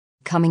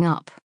coming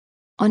up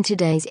on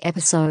today's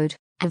episode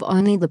of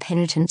Only the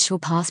Penitent Shall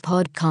Pass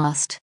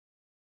podcast.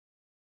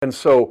 And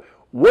so,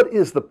 what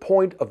is the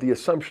point of the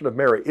Assumption of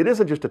Mary? It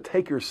isn't just to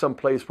take her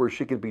someplace where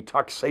she can be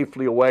tucked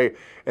safely away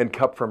and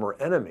kept from her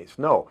enemies.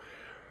 No,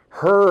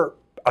 her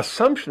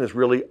Assumption is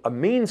really a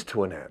means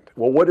to an end.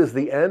 Well, what is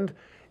the end?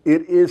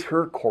 It is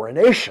her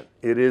coronation.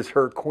 It is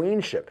her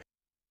queenship.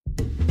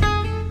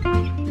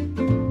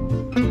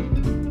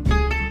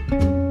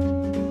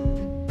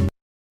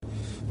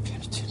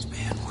 Penitent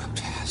man will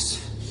pass.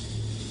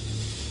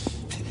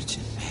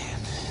 Penitent man.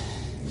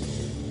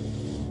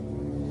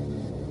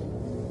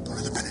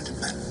 Only the penitent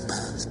man will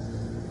pass.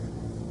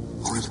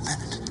 Only the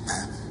penitent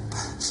man will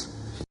pass.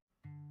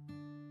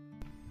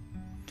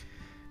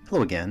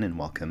 Hello again, and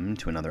welcome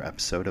to another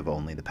episode of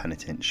Only the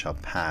Penitent Shall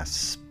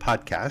Pass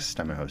podcast.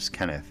 I'm your host,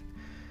 Kenneth.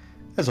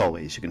 As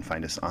always, you can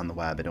find us on the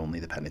web at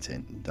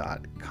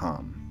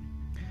onlythepenitent.com.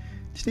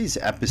 Today's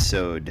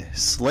episode,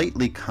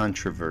 slightly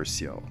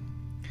controversial.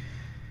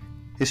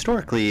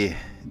 Historically,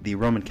 the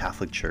Roman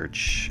Catholic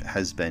Church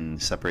has been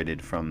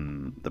separated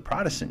from the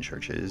Protestant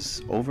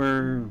churches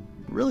over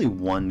really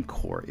one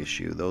core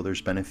issue, though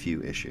there's been a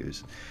few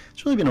issues.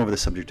 It's really been over the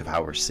subject of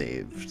how we're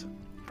saved.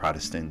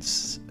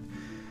 Protestants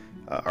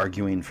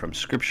arguing from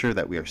Scripture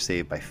that we are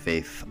saved by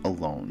faith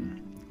alone.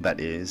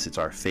 That is, it's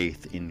our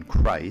faith in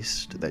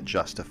Christ that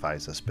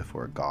justifies us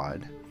before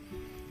God.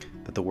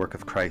 That the work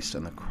of Christ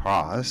on the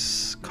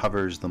cross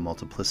covers the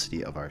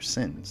multiplicity of our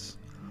sins.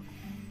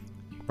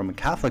 Roman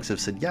Catholics have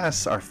said,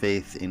 yes, our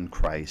faith in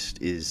Christ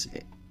is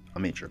a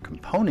major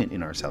component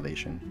in our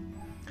salvation,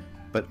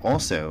 but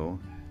also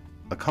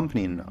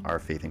accompanying our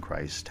faith in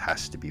Christ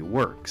has to be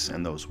works,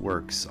 and those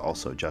works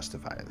also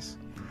justify us.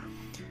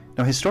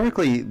 Now,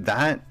 historically,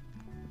 that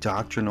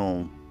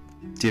doctrinal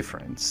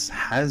difference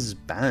has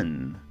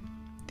been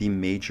the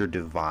major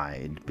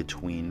divide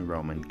between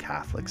Roman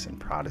Catholics and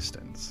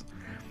Protestants.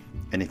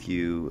 And if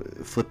you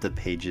flip the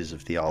pages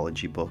of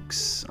theology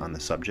books on the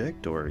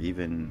subject, or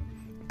even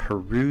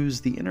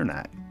peruse the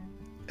internet,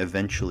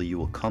 eventually you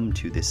will come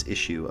to this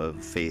issue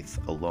of faith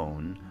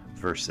alone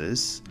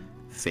versus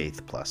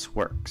faith plus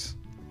works.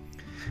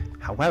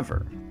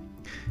 However,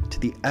 to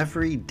the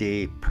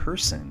everyday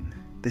person,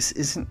 this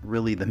isn't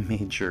really the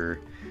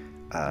major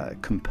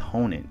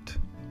component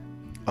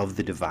of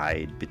the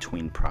divide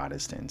between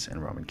Protestants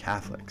and Roman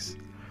Catholics.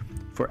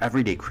 For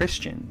everyday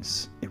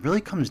Christians, it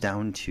really comes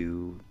down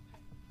to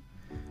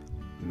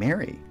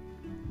Mary.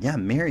 Yeah,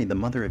 Mary, the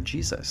mother of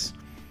Jesus.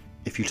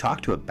 If you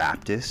talk to a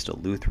Baptist, a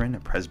Lutheran, a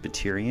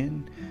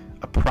Presbyterian,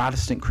 a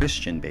Protestant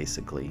Christian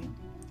basically,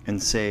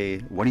 and say,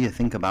 what do you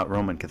think about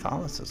Roman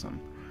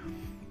Catholicism?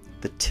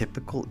 The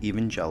typical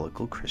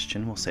evangelical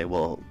Christian will say,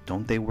 well,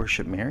 don't they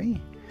worship Mary?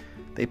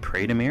 They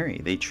pray to Mary.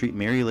 They treat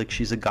Mary like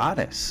she's a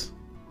goddess.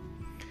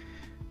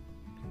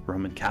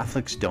 Roman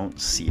Catholics don't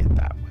see it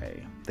that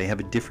way. They have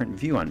a different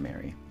view on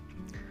Mary.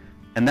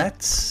 And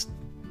that's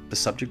the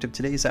subject of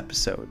today's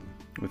episode.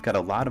 We've got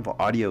a lot of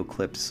audio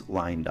clips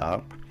lined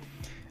up.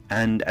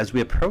 And as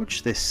we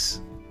approach this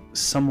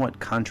somewhat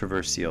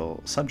controversial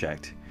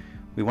subject,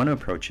 we want to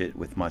approach it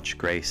with much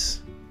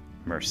grace,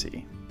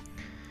 mercy.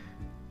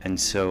 And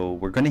so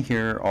we're going to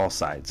hear all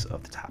sides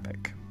of the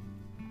topic.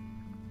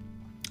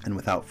 And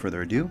without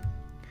further ado,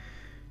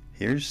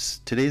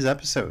 here's today's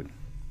episode.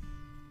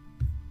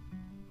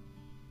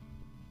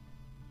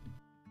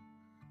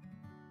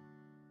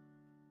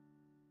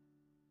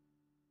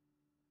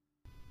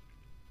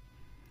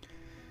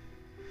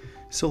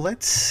 So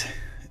let's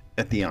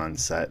lay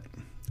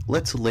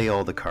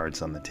all the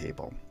cards on the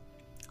table.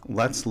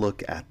 Let's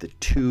look at the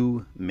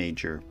two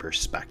major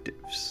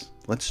perspectives.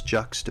 Let's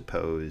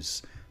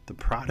juxtapose the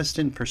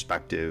Protestant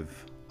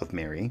perspective of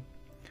Mary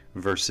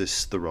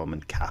versus the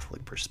Roman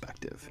Catholic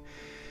perspective.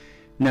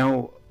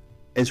 Now,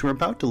 as we're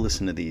about to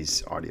listen to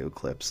these audio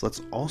clips,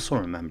 let's also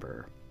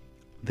remember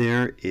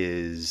there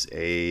is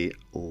a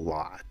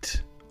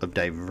lot of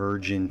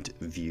divergent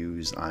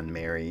views on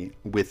Mary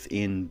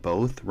within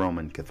both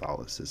Roman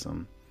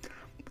Catholicism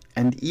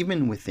and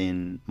even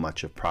within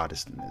much of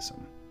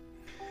Protestantism.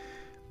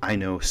 I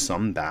know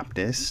some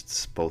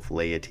Baptists, both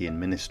laity and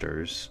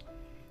ministers,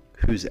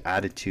 whose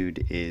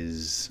attitude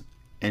is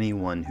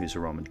anyone who's a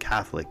Roman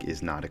Catholic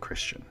is not a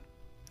Christian.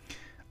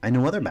 I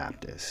know other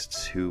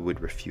Baptists who would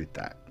refute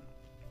that.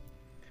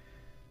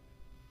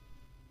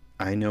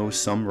 I know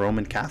some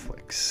Roman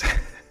Catholics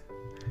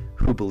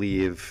who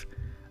believe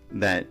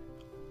that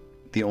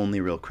the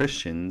only real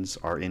Christians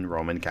are in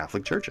Roman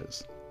Catholic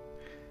churches.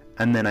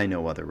 And then I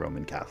know other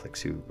Roman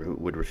Catholics who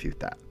would refute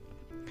that.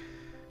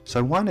 So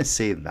I want to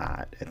say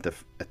that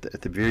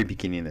at the very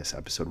beginning of this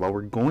episode, while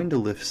we're going to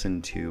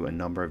listen to a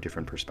number of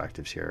different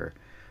perspectives here,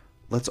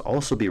 let's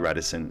also be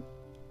reticent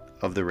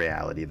of the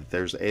reality that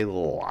there's a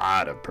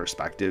lot of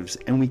perspectives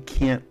and we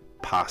can't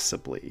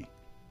possibly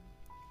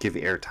give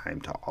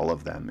airtime to all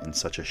of them in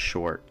such a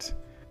short,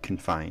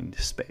 confined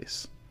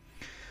space.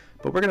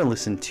 But we're going to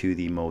listen to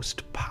the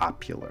most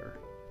popular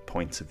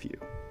points of view.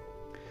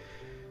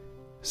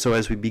 So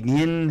as we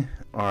begin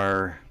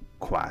our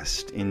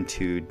quest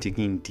into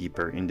digging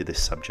deeper into the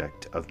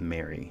subject of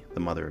Mary, the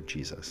mother of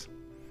Jesus.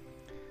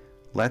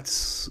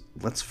 Let's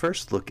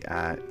first look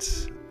at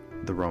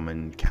the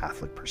Roman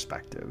Catholic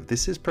perspective.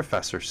 This is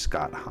Professor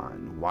Scott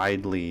Hahn,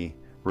 widely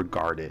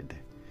regarded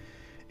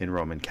in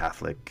Roman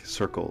Catholic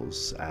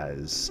circles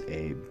as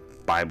a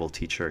Bible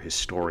teacher,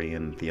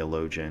 historian,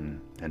 theologian,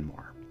 and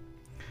more.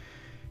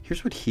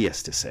 Here's what he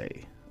has to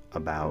say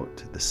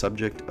about the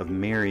subject of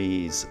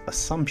Mary's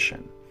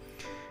assumption.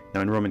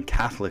 Now, in Roman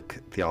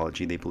Catholic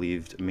theology, they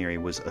believed Mary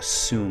was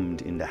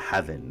assumed into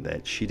heaven,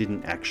 that she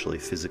didn't actually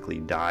physically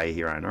die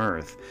here on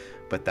earth,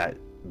 but that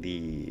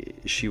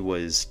she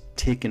was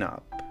taken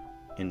up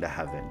into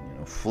heaven,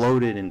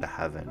 floated into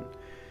heaven.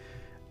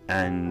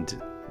 And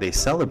they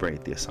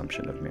celebrate the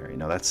Assumption of Mary.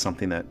 Now, that's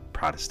something that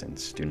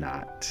Protestants do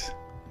not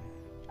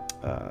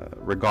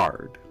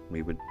regard.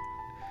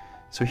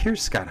 So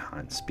here's Scott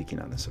Hahn speaking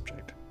on the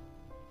subject.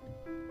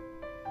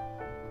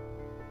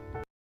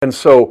 And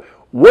so,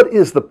 what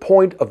is the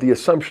point of the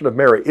Assumption of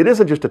Mary? It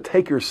isn't just to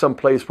take her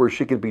someplace where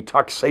she can be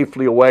tucked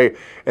safely away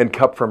and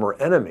kept from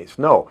her enemies.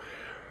 No,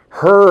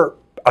 her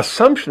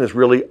assumption is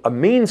really a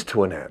means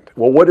to an end.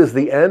 Well, what is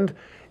the end?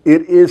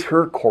 It is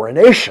her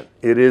coronation.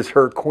 It is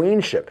her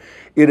queenship.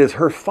 It is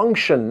her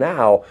function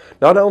now,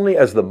 not only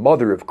as the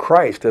mother of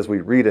Christ, as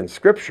we read in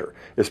Scripture,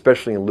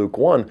 especially in Luke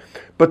 1,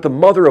 but the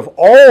mother of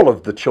all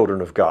of the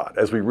children of God,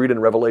 as we read in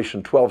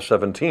Revelation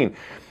 12:17.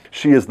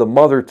 She is the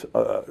mother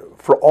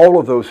for all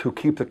of those who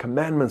keep the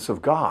commandments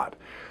of God.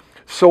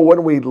 So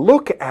when we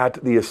look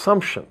at the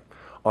Assumption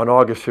on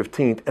August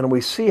 15th, and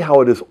we see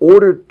how it is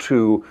ordered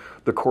to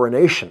the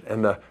coronation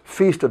and the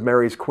feast of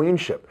Mary's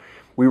queenship,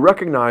 we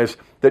recognize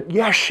that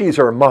yes, she's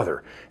our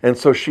mother, and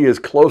so she is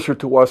closer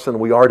to us than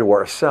we are to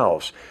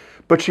ourselves.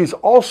 But she's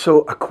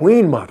also a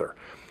queen mother.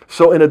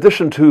 So in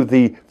addition to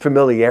the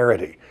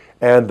familiarity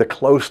and the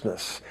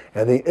closeness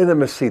and the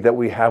intimacy that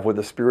we have with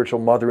the spiritual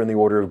mother in the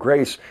order of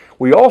grace,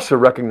 we also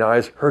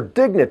recognize her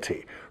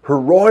dignity, her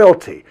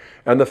royalty,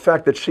 and the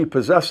fact that she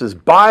possesses,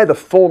 by the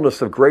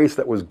fullness of grace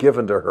that was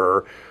given to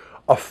her,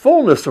 a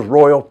fullness of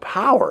royal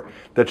power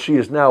that she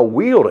is now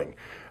wielding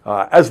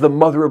as the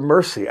mother of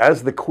mercy,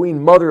 as the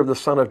queen mother of the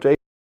Son of David.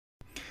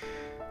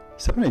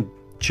 So I'm going to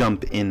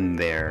jump in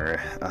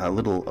there a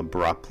little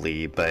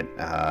abruptly, but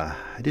I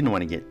didn't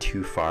want to get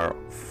too far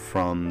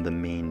from the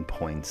main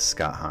points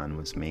Scott Hahn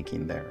was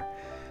making there.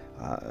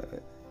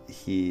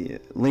 He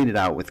laid it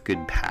out with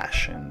good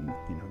passion.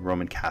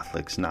 Roman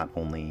Catholics not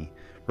only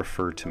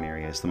refer to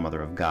Mary as the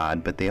Mother of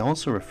God, but they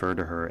also refer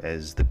to her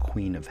as the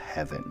Queen of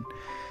Heaven.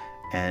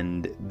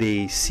 And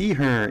they see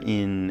her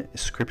in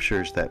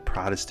scriptures that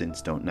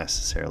Protestants don't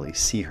necessarily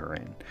see her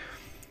in.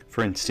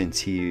 For instance,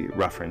 he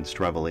referenced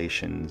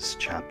Revelations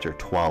chapter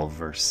 12,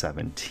 verse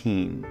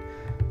 17.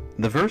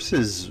 The verse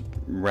is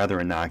rather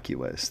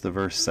innocuous. The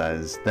verse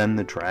says, "Then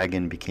the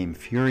dragon became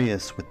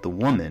furious with the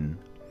woman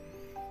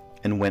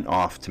and went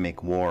off to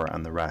make war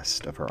on the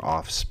rest of her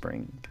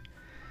offspring."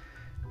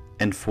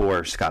 And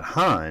for Scott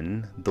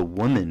Hahn, the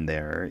woman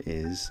there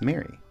is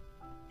Mary.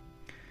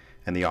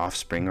 And the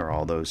offspring are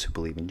all those who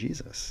believe in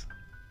Jesus.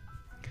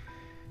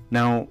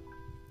 Now,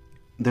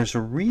 there's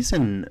a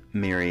reason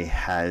Mary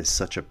has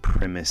such a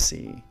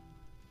primacy.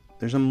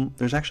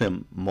 There's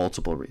actually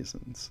multiple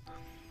reasons.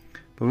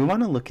 But we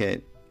want to look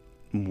at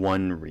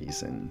one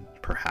reason,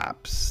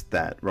 perhaps,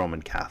 that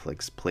Roman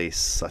Catholics place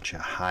such a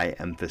high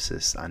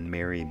emphasis on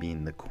Mary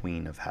being the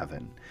Queen of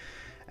Heaven.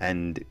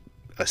 And,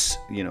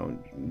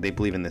 they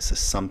believe in this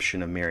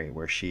Assumption of Mary,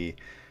 where she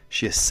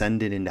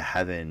ascended into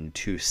heaven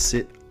to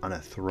sit on a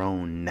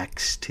throne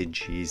next to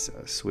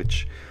Jesus,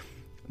 which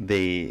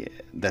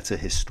that's a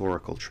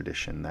historical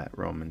tradition that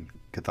Roman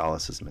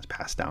Catholicism has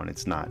passed down.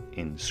 It's not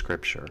in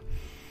Scripture.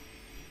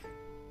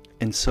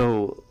 And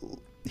so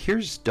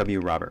here's W.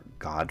 Robert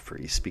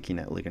Godfrey speaking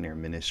at Ligonier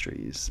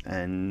Ministries,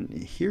 and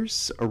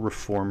here's a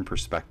Reformed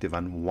perspective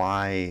on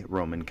why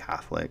Roman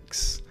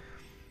Catholics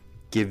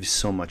give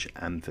so much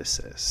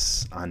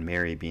emphasis on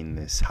Mary being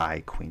this high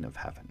Queen of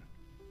Heaven.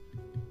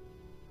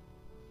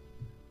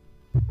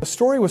 The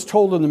story was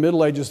told in the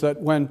Middle Ages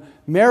that when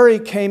Mary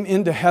came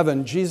into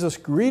heaven, Jesus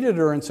greeted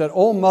her and said,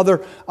 "Oh,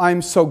 Mother,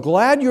 I'm so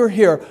glad you're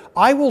here.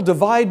 I will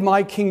divide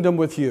my kingdom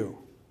with you,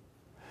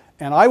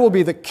 and I will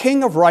be the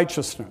King of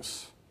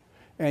righteousness,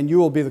 and you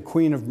will be the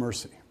Queen of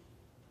mercy."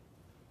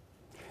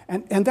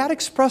 And that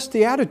expressed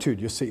the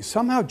attitude, you see.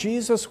 Somehow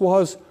Jesus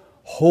was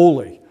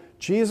holy.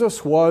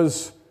 Jesus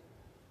was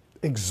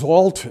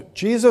exalted.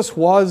 Jesus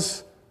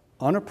was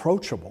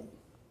unapproachable.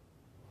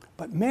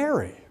 But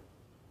Mary,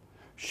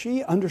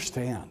 she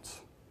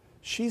understands.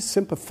 She's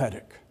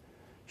sympathetic.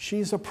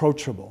 She's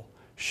approachable.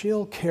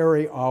 She'll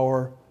carry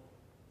our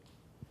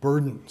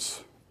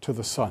burdens to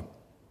the Son.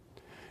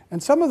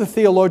 And some of the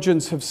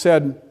theologians have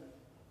said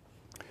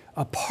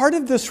a part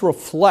of this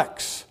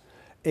reflects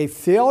a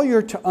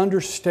failure to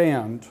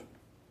understand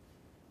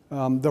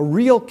the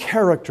real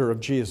character of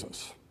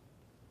Jesus.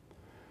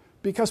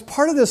 Because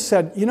part of this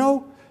said,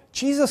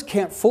 Jesus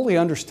can't fully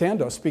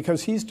understand us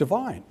because he's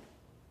divine.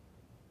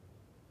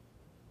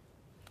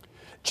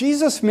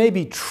 Jesus may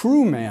be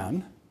true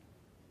man,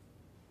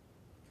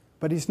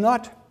 but he's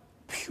not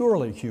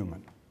purely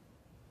human.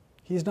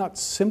 He's not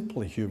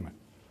simply human.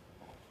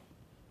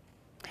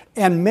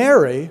 And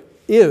Mary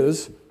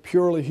is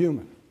purely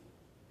human.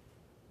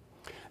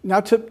 Now,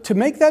 to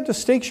make that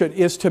distinction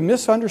is to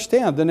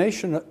misunderstand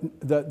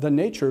the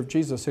nature of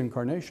Jesus'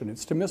 incarnation.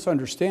 It's to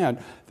misunderstand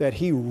that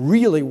he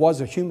really was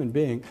a human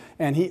being,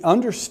 and he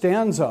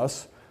understands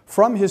us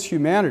from his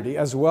humanity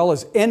as well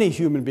as any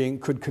human being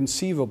could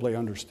conceivably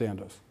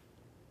understand us.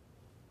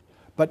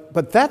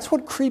 But that's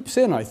what creeps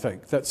in, I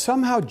think, that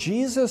somehow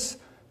Jesus'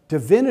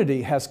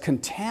 divinity has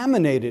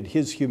contaminated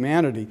his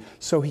humanity,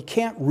 so he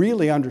can't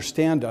really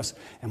understand us.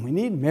 And we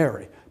need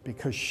Mary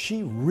because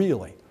she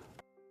really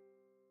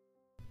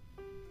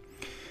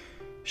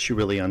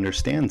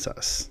understands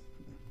us.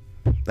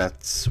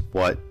 That's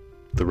what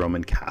the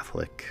Roman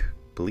Catholic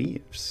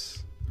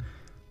believes,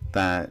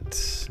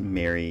 that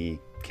Mary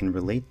can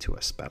relate to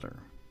us better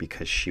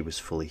because she was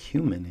fully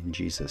human and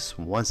Jesus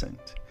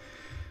wasn't.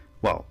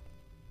 Well,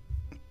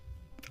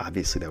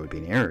 obviously that would be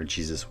an error.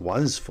 Jesus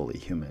was fully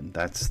human.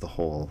 That's the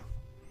whole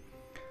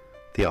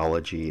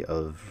theology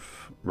of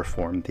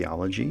Reformed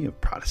theology, of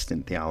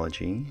Protestant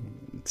theology.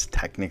 It's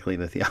technically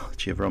the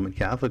theology of Roman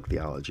Catholic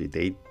theology.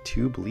 They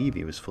too believe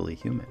he was fully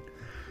human.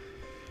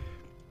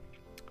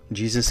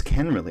 Jesus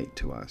can relate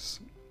to us.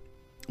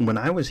 When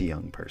I was a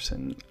young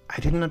person, I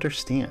didn't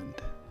understand.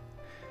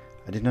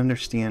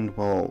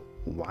 Well,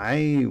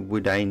 why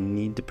would I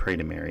need to pray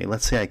to Mary?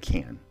 Let's say I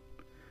can.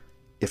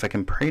 If I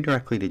can pray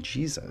directly to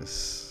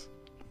Jesus,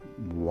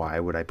 why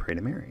would I pray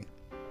to Mary?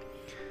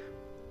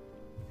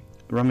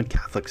 Roman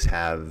Catholics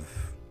have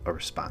a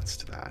response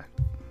to that.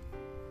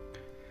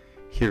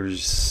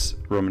 Here's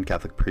Roman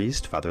Catholic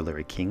priest Father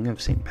Larry King of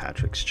St.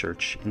 Patrick's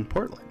Church in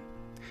Portland.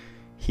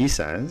 He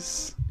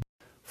says,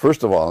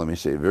 first of all, let me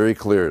say very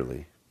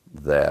clearly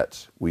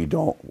that we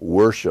don't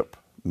worship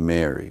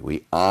Mary.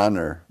 We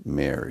honor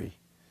Mary.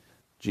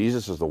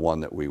 Jesus is the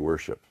one that we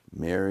worship.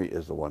 Mary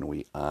is the one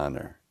we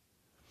honor.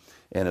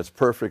 And it's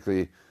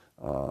perfectly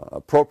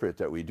appropriate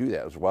that we do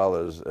that, as well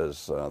as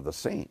the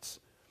saints,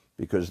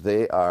 because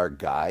they are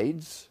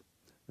guides,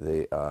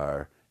 they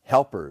are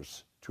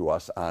helpers to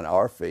us on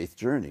our faith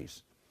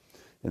journeys.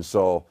 And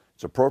so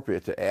it's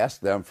appropriate to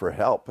ask them for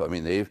help. I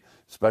mean, they've,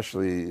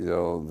 especially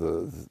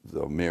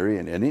the Mary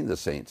and any of the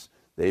saints,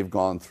 they've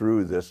gone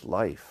through this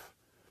life,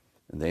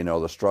 and they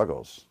know the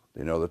struggles,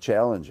 they know the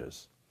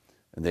challenges,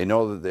 and they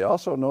know that they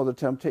also know the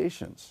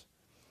temptations.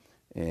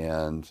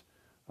 And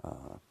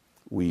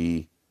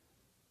we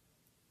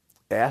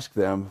ask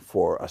them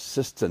for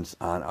assistance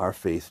on our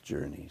faith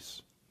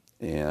journeys.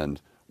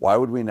 And why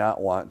would we not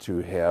want to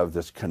have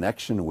this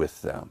connection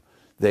with them?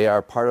 They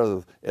are part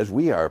of, as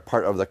we are,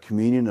 part of the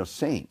communion of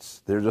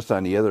saints. They're just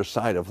on the other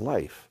side of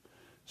life.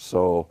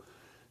 So,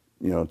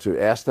 to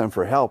ask them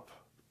for help,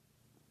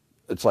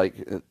 it's like,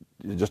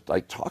 just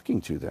like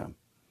talking to them.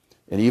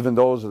 And even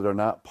those that are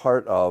not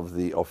part of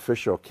the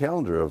official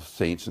calendar of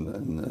saints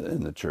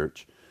in the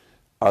church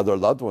are their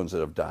loved ones that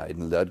have died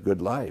and led good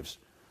lives.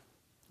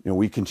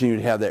 We continue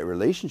to have that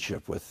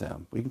relationship with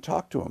them. We can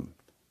talk to them,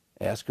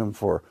 ask them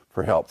for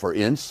help, for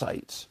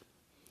insights.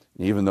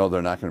 And even though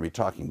they're not going to be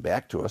talking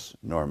back to us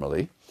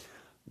normally,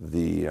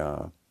 they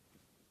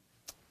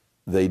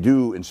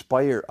do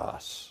inspire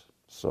us.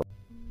 So,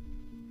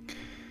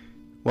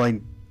 well,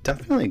 I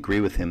definitely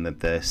agree with him that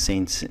the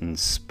saints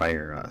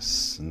inspire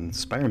us,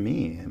 inspire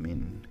me. I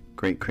mean,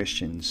 great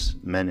Christians,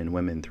 men and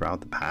women throughout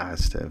the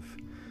past, have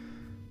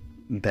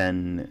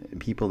been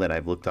people that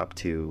I've looked up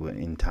to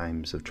in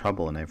times of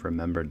trouble, and I've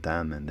remembered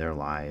them and their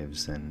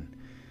lives and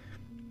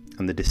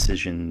the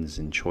decisions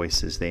and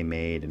choices they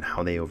made and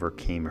how they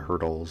overcame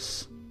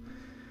hurdles.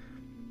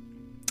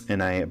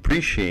 And I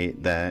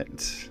appreciate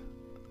that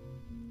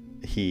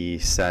he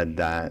said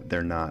that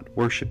they're not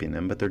worshiping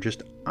them, but they're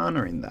just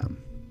honoring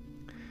them.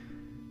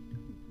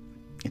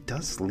 It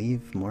does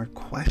leave more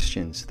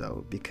questions,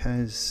 though,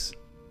 because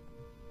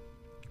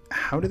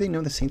how do they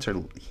know the saints are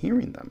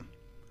hearing them?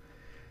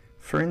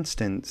 For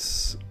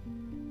instance,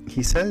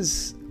 he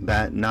says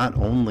that not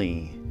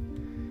only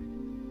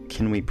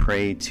can we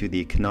pray to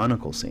the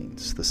canonical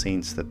saints, the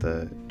saints that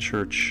the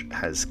church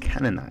has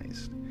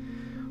canonized,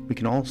 we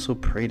can also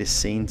pray to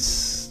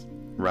saints,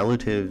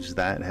 relatives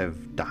that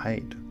have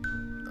died,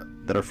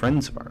 that are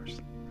friends of ours.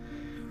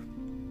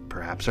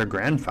 Perhaps our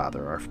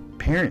grandfather, our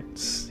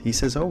parents. He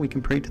says, we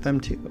can pray to them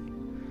too.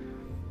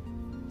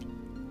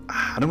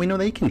 How do we know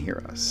they can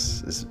hear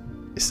us? Is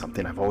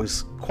something I've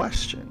always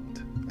questioned.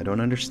 I don't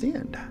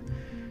understand.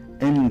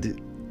 And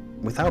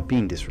without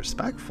being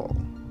disrespectful,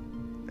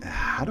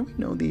 how do we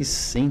know these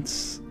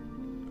saints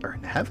are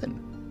in heaven?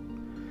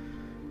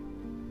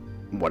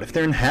 What if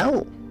they're in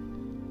hell?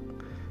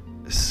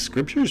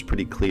 Scripture is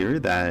pretty clear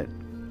that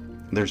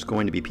there's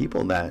going to be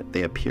people that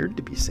they appeared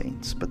to be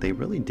saints, but they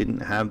really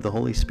didn't have the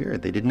Holy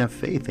Spirit. They didn't have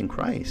faith in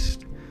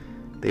Christ.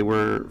 They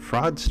were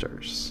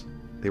fraudsters.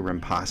 They were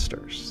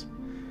imposters.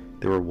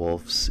 They were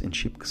wolves in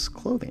sheep's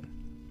clothing.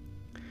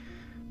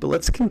 But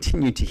let's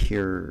continue to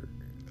hear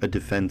a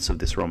defense of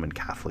this Roman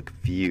Catholic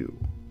view,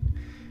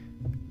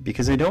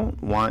 because I don't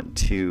want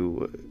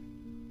to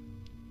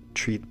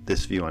treat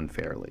this view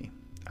unfairly.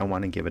 I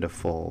want to give it a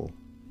full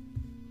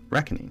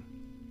reckoning.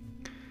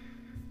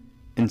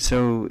 And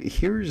so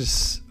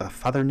here's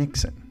Father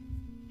Nixon,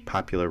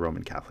 popular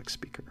Roman Catholic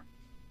speaker.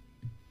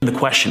 The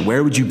question,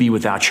 where would you be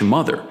without your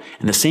mother?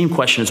 And the same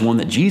question is one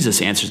that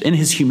Jesus answers in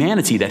his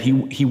humanity, that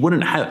he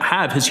wouldn't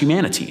have his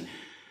humanity.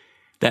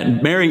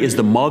 That Mary is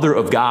the mother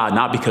of God,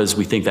 not because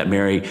we think that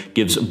Mary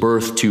gives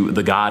birth to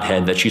the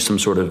Godhead, that she's some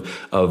sort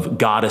of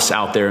goddess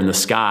out there in the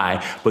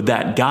sky, but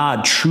that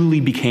God truly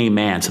became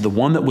man. So the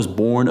one that was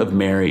born of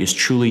Mary is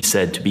truly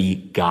said to be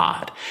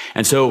God.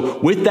 And so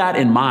with that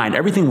in mind,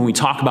 everything when we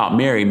talk about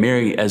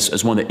Mary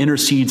as one that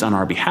intercedes on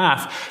our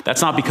behalf,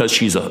 that's not because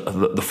she's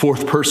the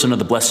fourth person of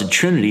the Blessed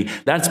Trinity.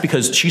 That's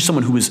because she's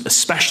someone who is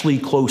especially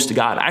close to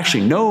God.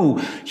 Actually, no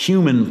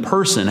human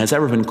person has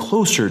ever been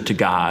closer to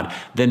God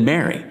than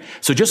Mary.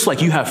 So just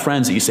like you have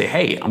friends that you say,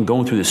 hey, I'm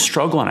going through this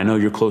struggle and I know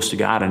you're close to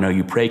God, I know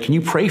you pray, can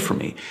you pray for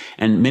me?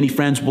 And many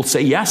friends will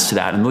say yes to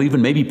that, and they'll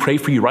even maybe pray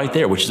for you right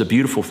there, which is a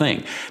beautiful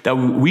thing. That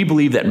we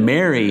believe that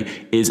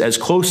Mary is as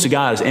close to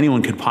God as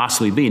anyone could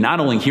possibly be,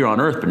 not only here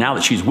on earth, but now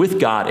that she's with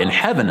God in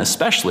heaven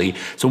especially.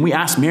 So when we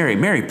ask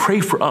Mary, pray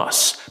for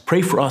us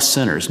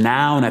sinners,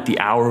 now and at the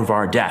hour of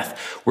our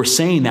death, we're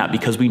saying that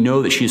because we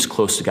know that she is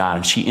close to God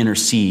and she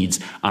intercedes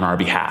on our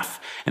behalf.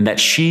 And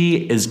that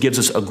she gives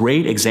us a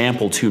great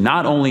example too,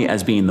 not only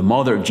as being the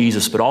mother of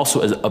Jesus, but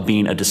also as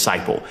being a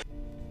disciple.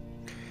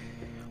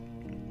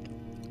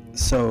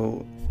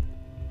 So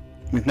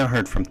we've now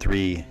heard from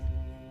 3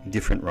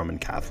 different Roman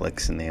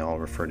Catholics, and they all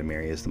refer to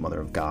Mary as the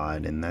mother of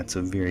God, and that's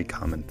a very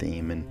common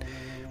theme. And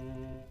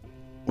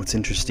what's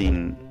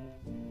interesting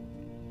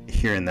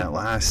here in that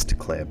last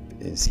clip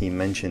is he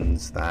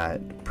mentions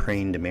that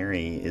praying to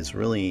Mary is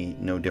really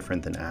no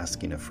different than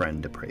asking a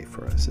friend to pray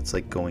for us. It's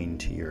like going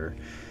to your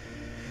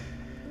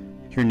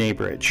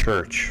neighbor at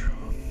church,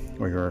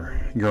 or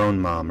your own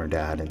mom or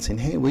dad, and saying,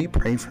 hey, will you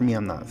pray for me?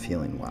 I'm not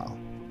feeling well.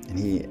 And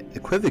he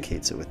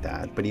equivocates it with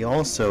that, but he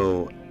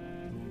also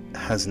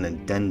has an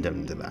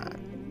addendum to that.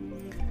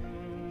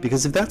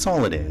 Because if that's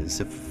all it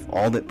is, if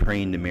all that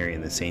praying to Mary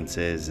and the saints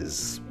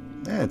is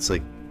it's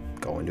like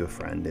going to a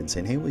friend and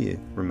saying, hey, will you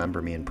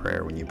remember me in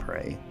prayer when you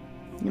pray?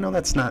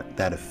 That's not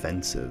that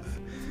offensive.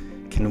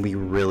 Can we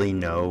really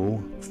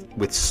know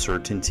with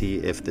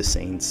certainty if the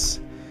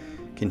saints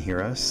can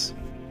hear us?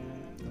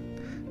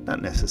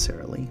 Not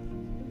necessarily.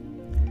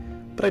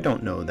 But I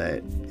don't know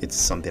that it's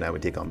something I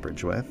would take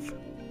umbrage with.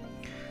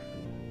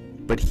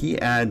 But he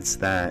adds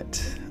that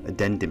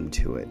addendum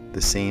to it,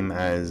 the same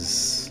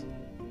as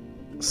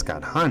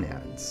Scott Hahn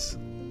adds,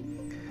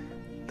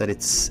 that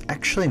it's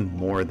actually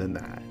more than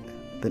that,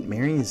 that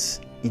Mary's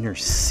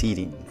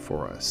interceding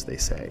for us, they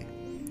say.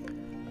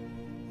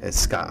 As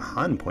Scott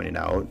Hahn pointed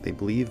out, they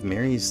believe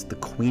Mary's the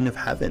Queen of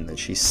Heaven, that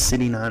she's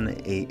sitting on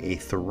a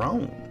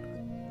throne.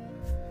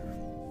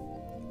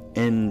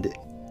 And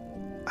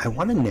I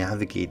want to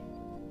navigate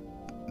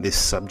this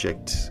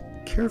subject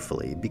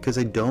carefully because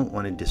I don't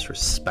want to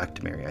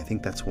disrespect Mary. I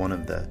think that's one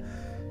of the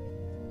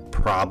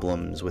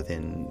problems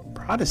within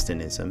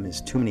Protestantism is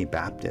too many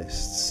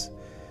Baptists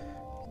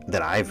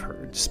that I've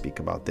heard speak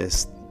about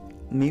this.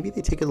 Maybe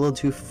they take it a little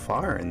too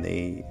far and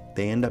they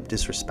end up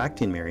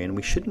disrespecting Mary, and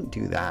we shouldn't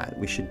do that.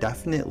 We should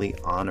definitely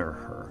honor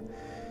her.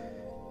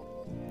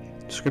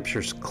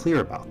 Scripture's clear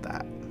about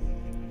that.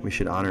 We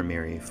should honor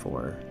Mary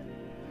for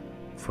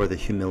the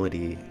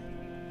humility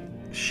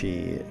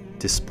she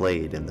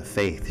displayed and the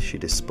faith she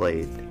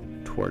displayed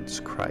towards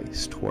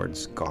Christ,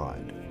 towards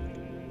God.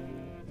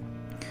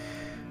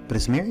 But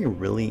is Mary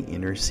really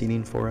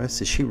interceding for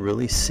us? Is she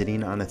really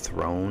sitting on a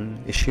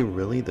throne? Is she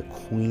really the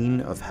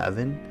Queen of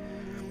Heaven?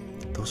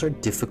 Those are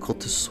difficult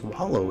to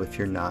swallow if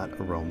you're not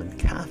a Roman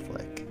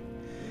Catholic.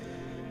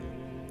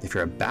 If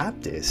you're a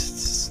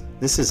Baptist,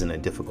 this isn't a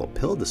difficult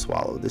pill to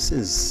swallow. This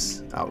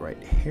is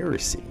outright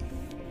heresy.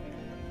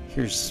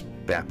 Here's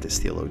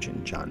Baptist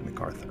theologian John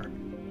MacArthur.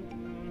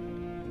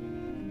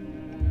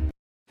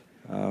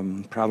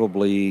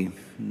 Probably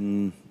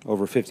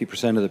over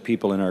 50% of the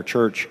people in our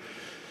church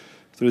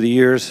through the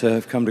years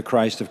have come to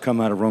Christ, have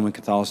come out of Roman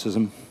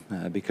Catholicism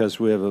because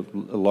we have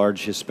a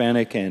large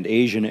Hispanic and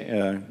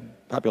Asian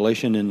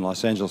population in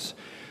Los Angeles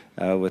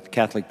with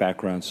Catholic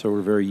backgrounds, so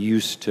we're very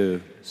used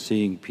to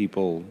seeing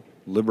people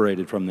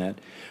liberated from that.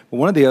 But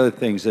one of the other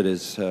things that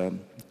is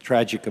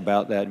tragic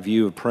about that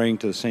view of praying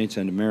to the saints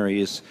and to Mary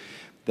is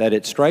that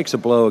it strikes a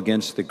blow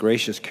against the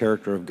gracious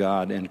character of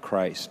God and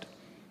Christ.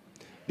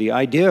 The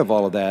idea of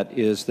all of that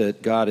is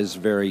that God is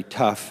very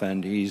tough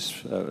and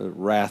he's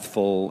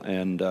wrathful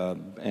and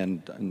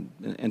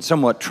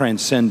somewhat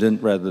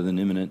transcendent rather than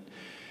immanent.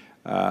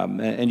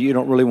 And you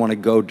don't really want to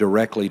go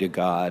directly to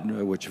God,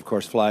 which of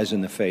course flies in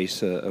the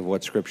face of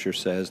what Scripture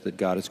says, that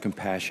God is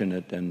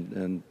compassionate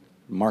and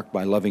marked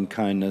by loving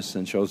kindness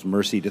and shows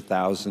mercy to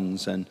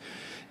thousands and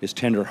is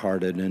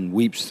tenderhearted and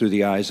weeps through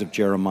the eyes of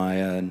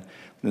Jeremiah, and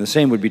the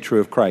same would be true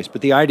of Christ. But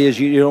the idea is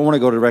you don't want to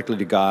go directly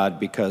to God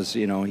because,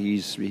 you know,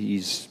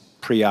 he's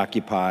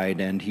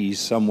preoccupied and he's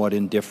somewhat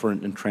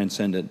indifferent and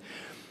transcendent.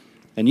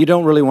 And you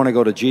don't really want to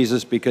go to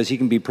Jesus because he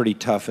can be pretty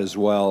tough as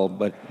well,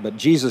 but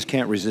Jesus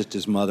can't resist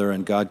his mother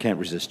and God can't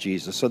resist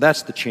Jesus. So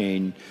that's the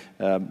chain.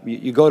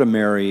 You go to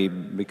Mary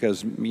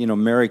because,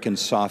 Mary can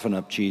soften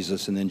up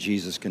Jesus and then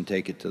Jesus can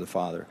take it to the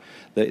Father.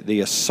 The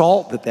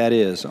assault that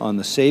is on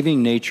the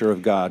saving nature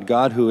of God,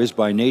 God who is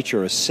by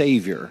nature a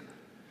Savior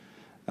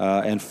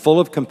and full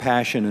of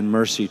compassion and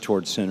mercy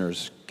toward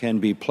sinners, can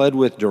be pled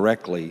with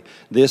directly.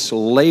 This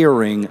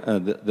layering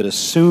that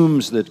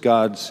assumes that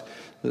God's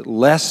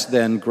less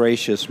than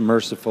gracious,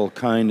 merciful,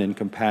 kind, and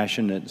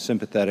compassionate,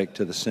 sympathetic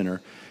to the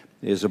sinner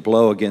is a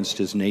blow against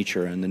his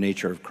nature and the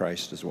nature of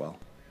Christ as well.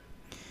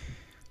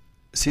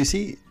 So you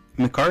see,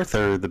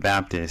 MacArthur, the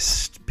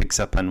Baptist, picks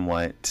up on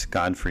what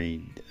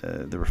Gottfried,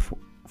 the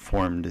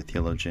Reformed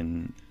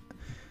theologian,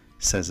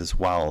 says as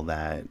well,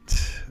 that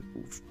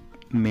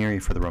Mary,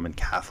 for the Roman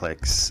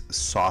Catholics,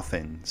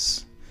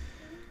 softens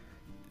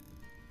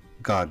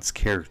God's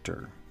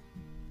character.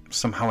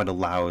 Somehow it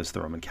allows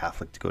the Roman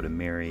Catholic to go to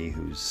Mary,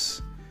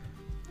 who's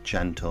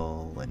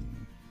gentle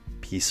and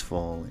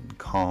peaceful and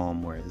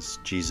calm, whereas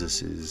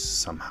Jesus is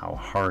somehow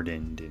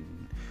hardened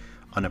and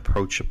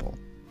unapproachable.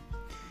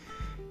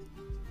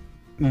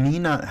 Me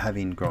not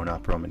having grown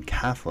up Roman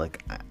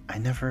Catholic, I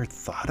never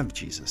thought of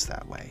Jesus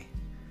that way.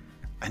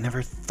 I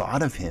never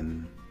thought of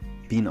him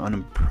being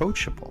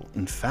unapproachable.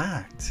 In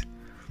fact,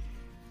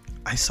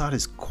 I saw it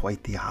as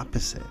quite the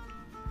opposite.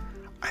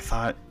 I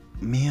thought,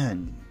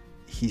 man,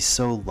 he's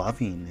so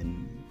loving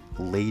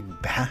and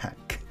laid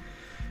back.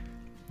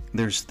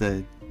 There's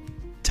the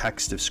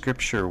text of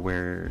scripture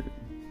where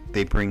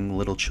they bring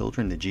little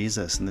children to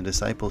Jesus and the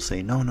disciples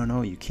say,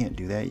 no, you can't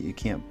do that. You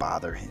can't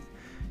bother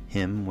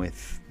him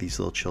with these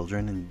little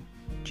children. And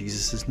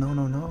Jesus says,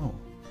 no.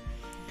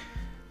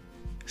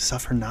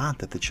 Suffer not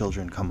that the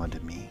children come unto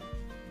me.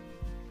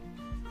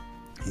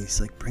 He's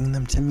like, bring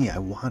them to me. I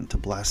want to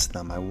bless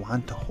them. I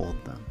want to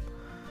hold them.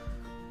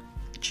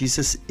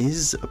 Jesus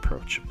is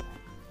approachable.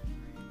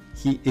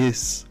 He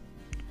is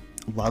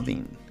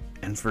loving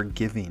and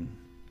forgiving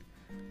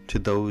to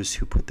those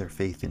who put their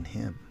faith in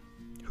him,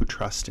 who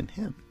trust in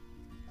him.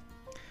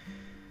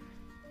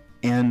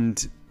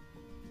 And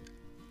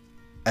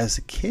as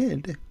a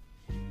kid,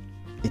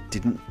 it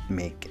didn't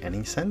make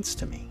any sense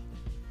to me.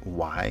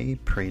 Why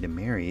pray to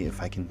Mary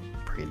if I can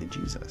pray to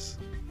Jesus?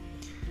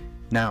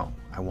 Now,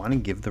 I want to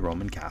give the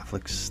Roman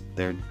Catholics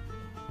their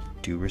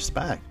due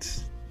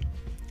respect.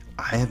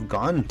 I have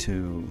gone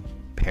to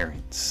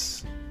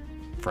parents,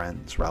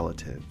 friends,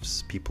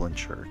 relatives, people in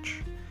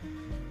church,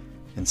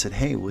 and said,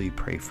 hey, will you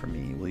pray for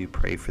me? Will you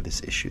pray for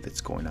this issue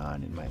that's going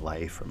on in my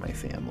life or my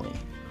family?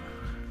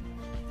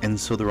 And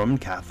so the Roman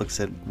Catholics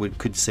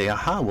could say,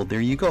 aha, well,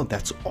 there you go.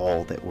 That's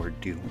all that we're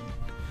doing.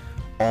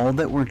 All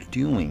that we're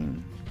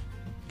doing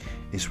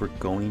is we're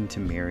going to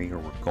Mary, or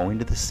we're going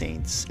to the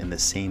saints in the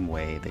same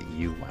way that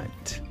you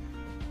went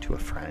to a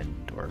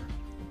friend or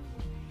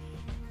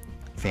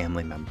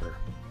family member.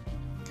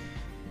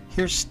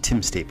 Here's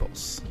Tim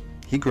Staples.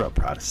 He grew up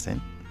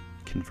Protestant,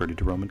 converted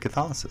to Roman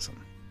Catholicism.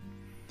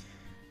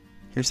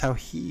 Here's how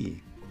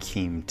he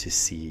came to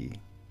see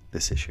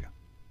this issue.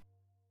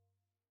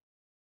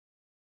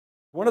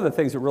 One of the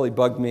things that really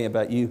bugged me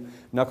about you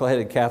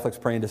knuckleheaded Catholics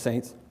praying to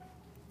saints,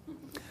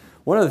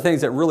 one of the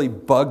things that really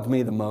bugged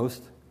me the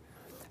most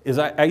is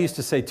I used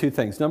to say two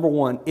things. Number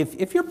one,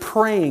 if you're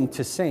praying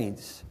to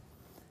saints,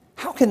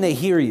 how can they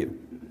hear you?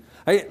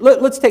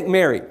 Let's take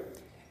Mary.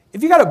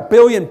 If you got 1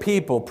 billion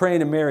people praying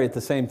to Mary at the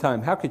same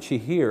time, how could she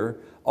hear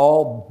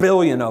all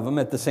billion of them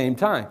at the same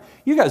time?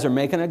 You guys are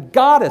making a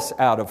goddess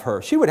out of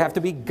her. She would have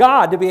to be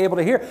God to be able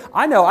to hear.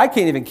 I know I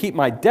can't even keep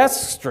my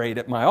desk straight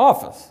at my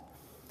office.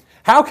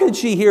 How could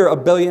she hear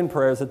 1 billion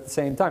prayers at the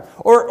same time?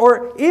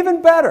 Or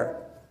even better,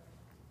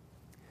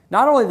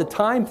 not only the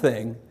time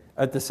thing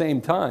at the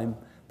same time,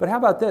 but how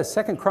about this?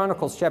 2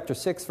 Chronicles chapter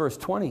 6, verse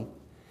 20.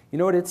 You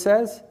know what it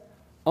says?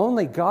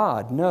 Only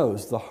God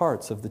knows the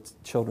hearts of the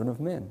children of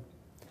men.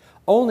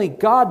 Only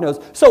God knows.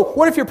 So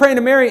what if you're praying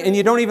to Mary and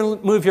you don't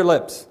even move your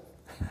lips?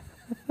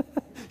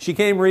 She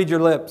can't even read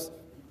your lips.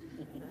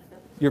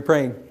 You're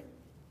praying.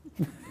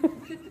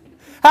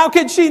 How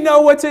could she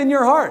know what's in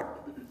your heart?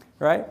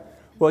 Right?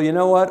 Well, you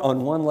know what?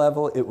 On one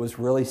level, it was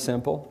really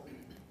simple.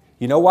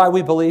 You know why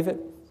we believe it?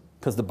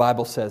 Because the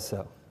Bible says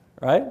so.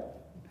 Right?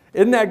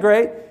 Isn't that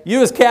great?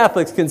 You as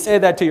Catholics can say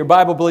that to your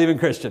Bible-believing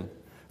Christian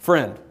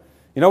friend.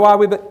 You know why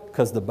we believe?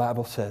 Because the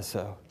Bible says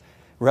so.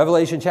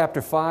 Revelation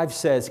chapter 5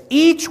 says,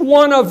 each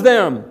one of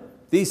them,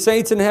 these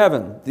saints in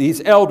heaven,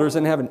 these elders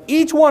in heaven,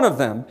 each one of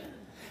them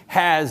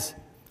has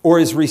or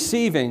is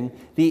receiving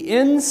the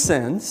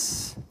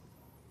incense,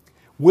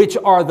 which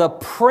are the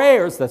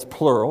prayers, that's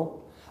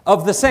plural,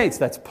 of the saints,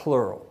 that's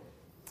plural.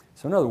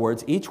 So in other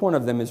words, each one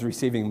of them is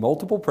receiving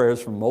multiple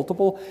prayers from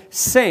multiple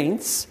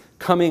saints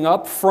coming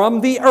up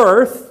from the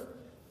earth,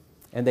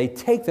 and they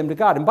take them to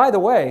God. And by the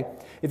way,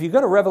 if you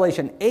go to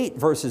Revelation 8,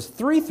 verses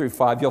 3 through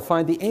 5, you'll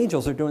find the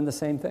angels are doing the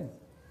same thing.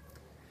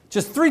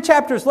 Just 3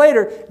 chapters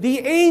later, the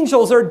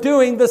angels are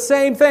doing the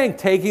same thing,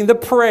 taking the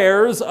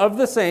prayers of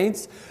the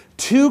saints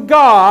to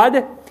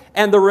God,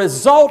 and the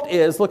result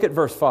is, look at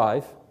verse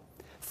 5,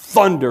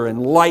 thunder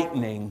and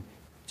lightning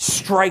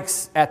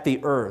strikes at the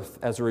earth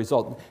as a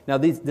result. Now,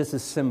 this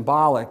is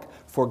symbolic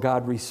for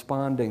God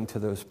responding to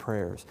those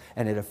prayers,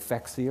 and it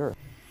affects the earth.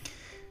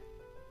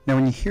 Now,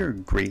 when you hear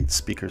great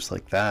speakers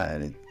like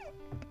that,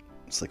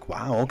 it's like,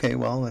 wow, okay,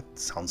 well, that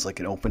sounds like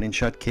an open and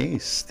shut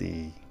case.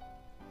 The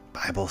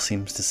Bible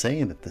seems to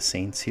say that the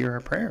saints hear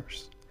our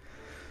prayers.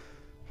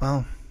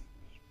 Well,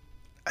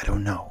 I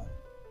don't know.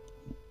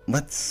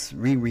 Let's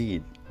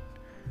reread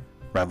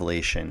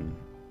Revelation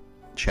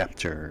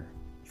chapter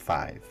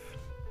 5,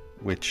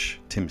 which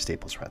Tim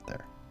Staples read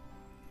there.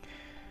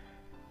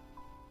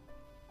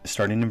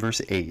 Starting in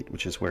verse 8,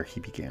 which is where he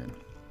began.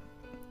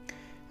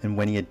 And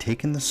when he had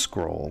taken the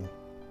scroll,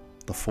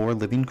 the 4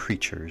 living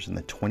creatures and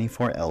the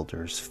 24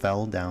 elders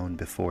fell down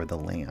before the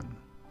Lamb,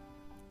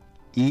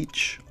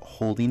 each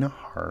holding a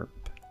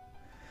harp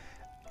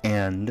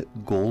and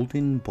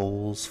golden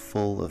bowls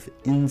full of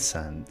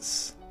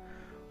incense,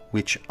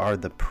 which are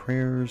the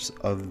prayers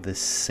of the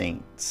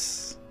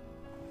saints.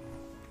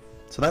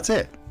 So that's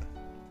it.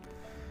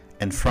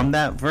 And from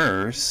that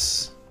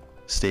verse,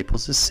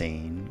 Staples is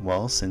saying,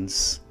 well,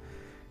 since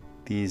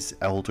these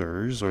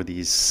elders or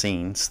these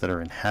saints that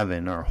are in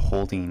heaven are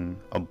holding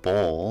a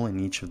bowl,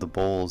 and each of the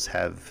bowls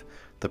have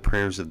the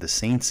prayers of the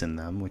saints in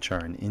them, which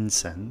are an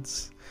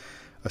incense,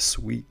 a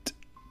sweet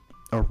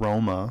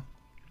aroma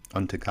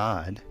unto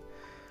God,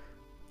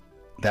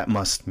 that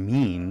must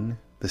mean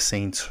the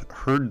saints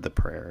heard the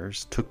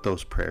prayers, took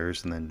those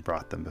prayers, and then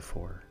brought them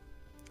before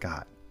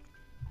God.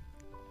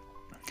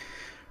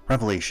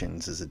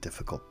 Revelations is a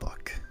difficult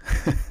book.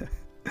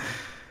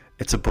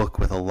 It's a book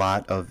with a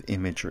lot of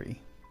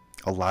imagery,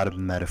 a lot of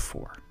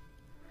metaphor.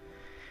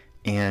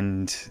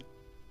 And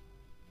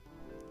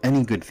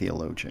any good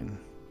theologian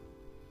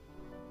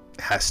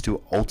has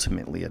to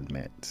ultimately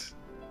admit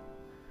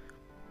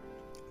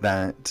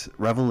that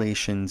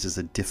Revelations is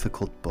a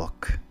difficult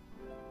book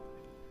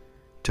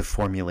to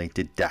formulate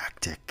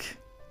didactic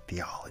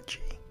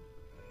theology.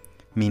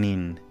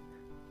 Meaning,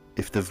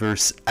 if the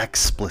verse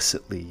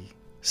explicitly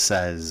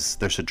says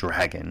there's a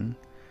dragon,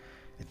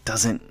 it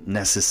doesn't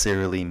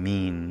necessarily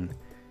mean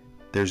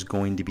there's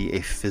going to be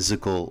a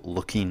physical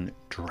looking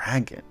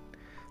dragon.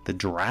 The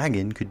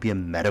dragon could be a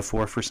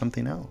metaphor for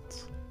something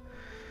else.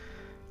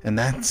 And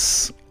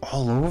that's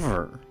all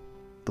over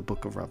the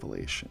book of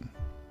Revelation.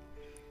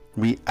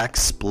 We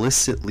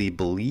explicitly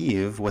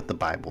believe what the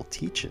Bible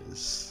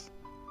teaches,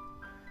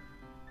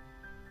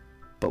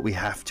 but we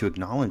have to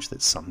acknowledge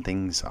that some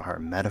things are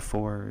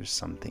metaphors,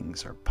 some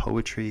things are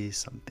poetry,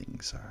 some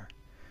things are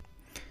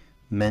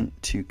meant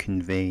to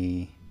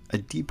convey a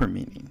deeper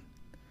meaning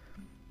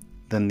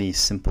than the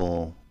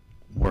simple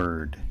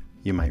word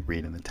you might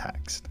read in the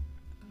text.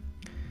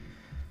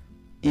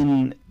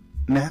 In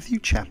Matthew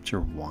chapter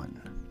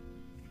 1,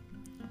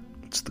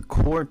 it's the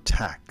core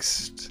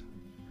text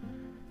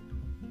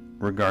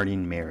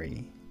regarding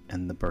Mary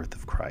and the birth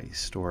of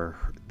Christ, or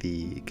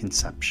the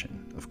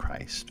conception of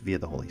Christ via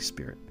the Holy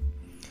Spirit.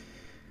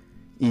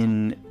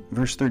 In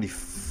verse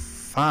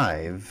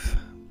 35,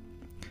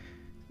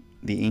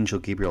 the angel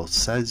Gabriel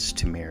says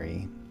to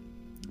Mary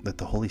that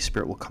the Holy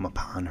Spirit will come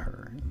upon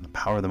her, and the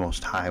power of the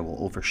Most High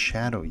will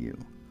overshadow you,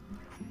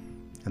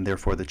 and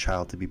therefore the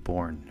child to be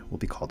born will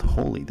be called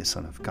Holy, the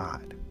Son of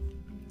God.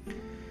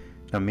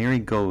 Now Mary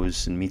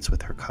goes and meets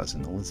with her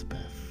cousin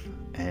Elizabeth,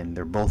 and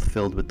they're both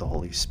filled with the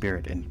Holy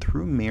Spirit, and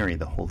through Mary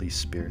the Holy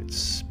Spirit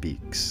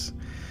speaks.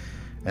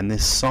 And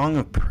this song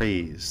of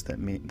praise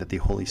that the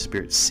Holy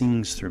Spirit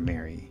sings through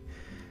Mary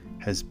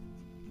has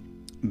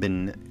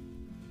been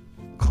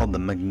called the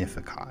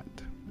Magnificat.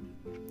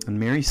 And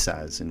Mary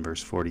says in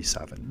verse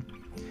 47,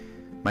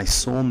 "My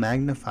soul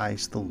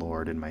magnifies the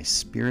Lord, and my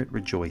spirit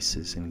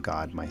rejoices in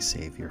God my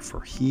Savior, for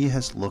he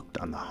has looked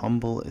on the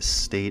humble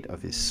estate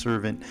of his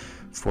servant.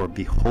 For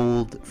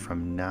behold,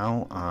 from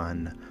now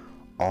on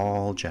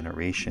all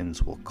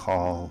generations will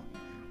call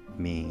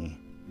me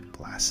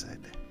blessed."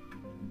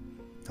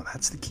 Now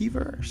that's the key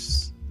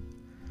verse.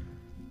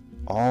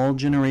 All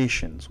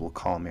generations will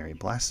call Mary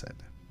blessed.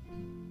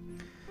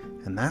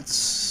 And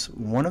that's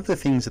one of the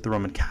things that the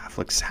Roman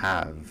Catholics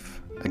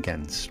have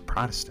against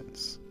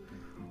Protestants.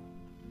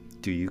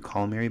 Do you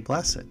call Mary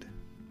blessed?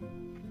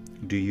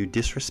 Do you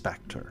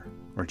disrespect her,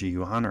 or do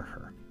you honor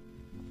her?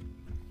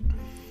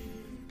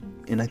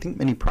 And I think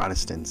many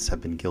Protestants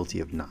have been guilty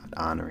of not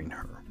honoring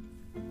her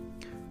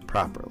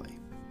properly.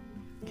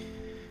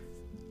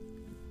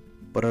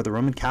 But are the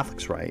Roman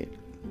Catholics right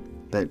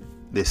that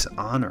this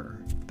honor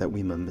that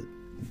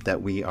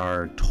we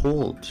are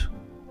told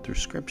through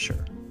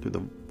Scripture, through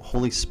the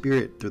Holy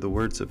Spirit, through the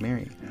words of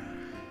Mary,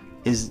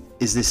 is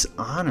this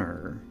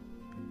honor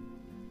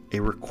a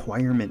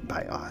requirement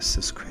by us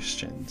as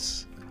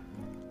Christians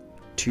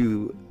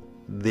to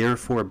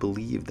therefore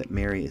believe that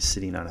Mary is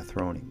sitting on a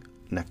throne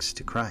next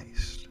to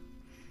Christ?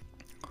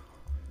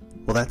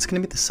 Well, that's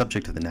going to be the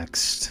subject of the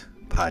next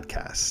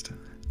podcast.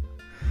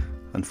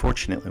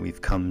 Unfortunately,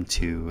 we've come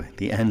to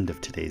the end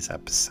of today's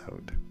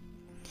episode.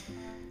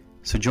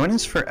 So join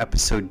us for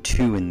episode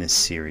 2 in this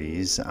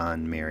series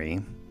on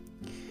Mary,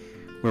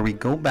 where we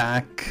go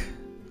back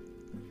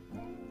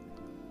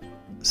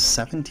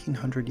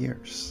 1,700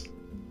 years,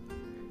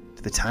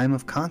 to the time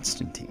of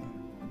Constantine,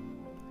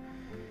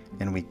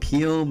 and we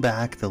peel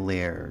back the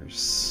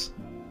layers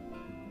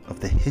of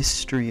the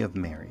history of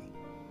Mary,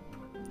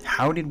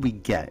 how did we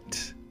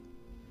get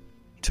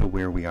to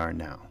where we are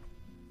now?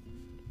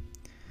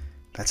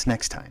 That's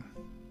next time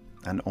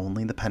on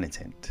Only the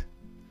Penitent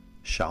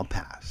Shall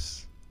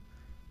Pass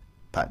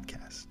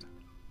podcast.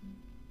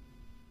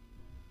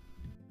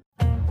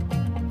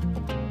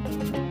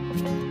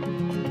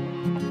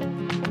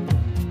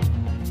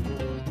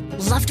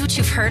 Loved what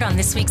you've heard on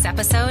this week's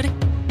episode?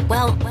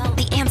 Well,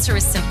 the answer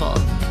is simple.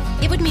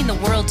 It would mean the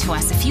world to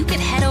us if you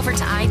could head over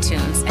to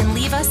iTunes and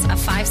leave us a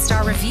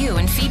 5-star review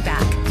and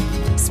feedback.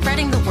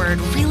 Spreading the word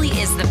really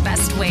is the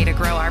best way to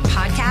grow our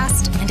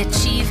podcast and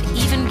achieve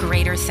even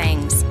greater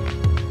things.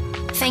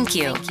 Thank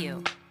you.